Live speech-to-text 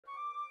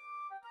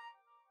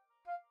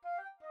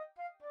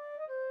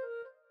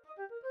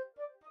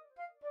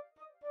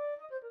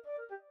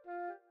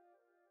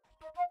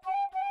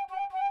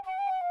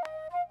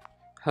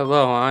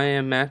Hello, I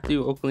am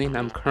Matthew Oakley and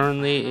I'm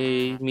currently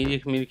a media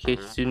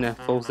communication student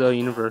at Full Sail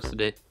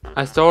University.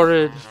 I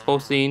started Full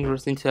Sail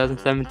University in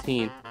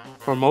 2017.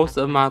 For most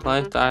of my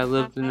life, I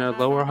lived in the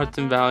lower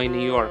Hudson Valley,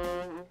 New York.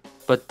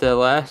 But the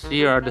last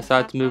year, I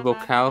decided to move to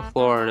Ocala,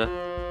 Florida.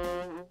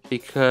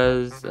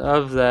 Because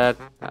of that,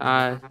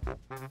 I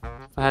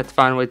had to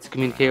find ways to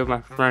communicate with my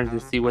friends and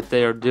see what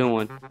they are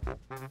doing.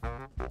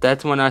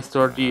 That's when I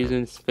started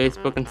using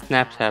Facebook and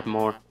Snapchat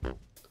more.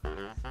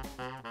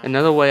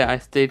 Another way I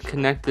stayed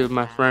connected with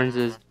my friends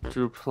is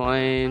through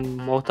playing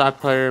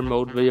multiplayer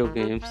mode video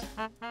games,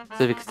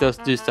 so we could still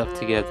do stuff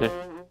together.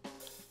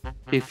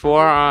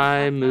 Before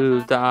I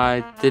moved,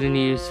 I didn't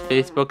use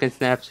Facebook and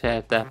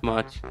Snapchat that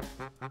much.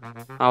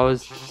 I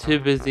was too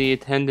busy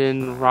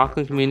attending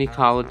Rockland Community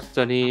College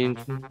studying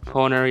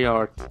culinary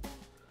arts.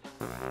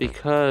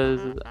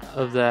 Because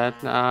of that,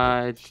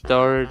 I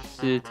started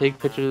to take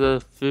pictures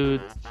of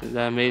food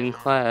that I made in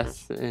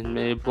class and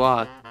made a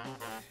blog.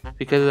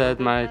 Because of that,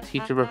 my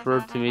teacher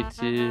referred to me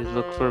to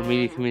look for a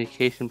media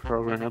communication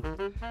program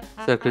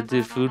so I could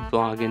do food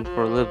blogging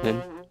for a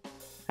living.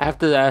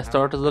 After that, I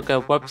started to look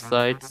at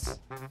websites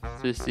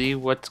to see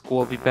what school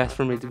would be best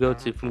for me to go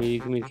to for media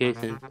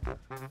communication.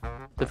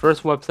 The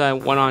first website I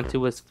went on to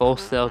was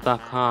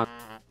FullSail.com.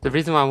 The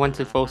reason why I went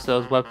to Full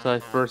Sail's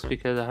website first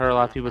because I heard a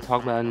lot of people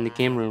talk about it in the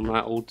game room at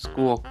my old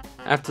school.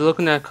 After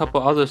looking at a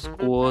couple other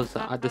schools,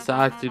 I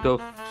decided to go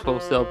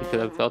Full Sail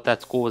because I felt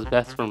that school was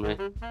best for me.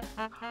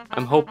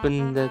 I'm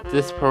hoping that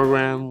this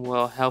program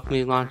will help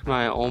me launch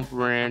my own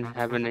brand,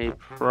 having a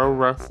pro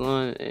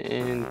wrestling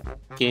and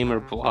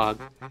gamer blog.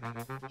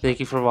 Thank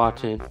you for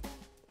watching.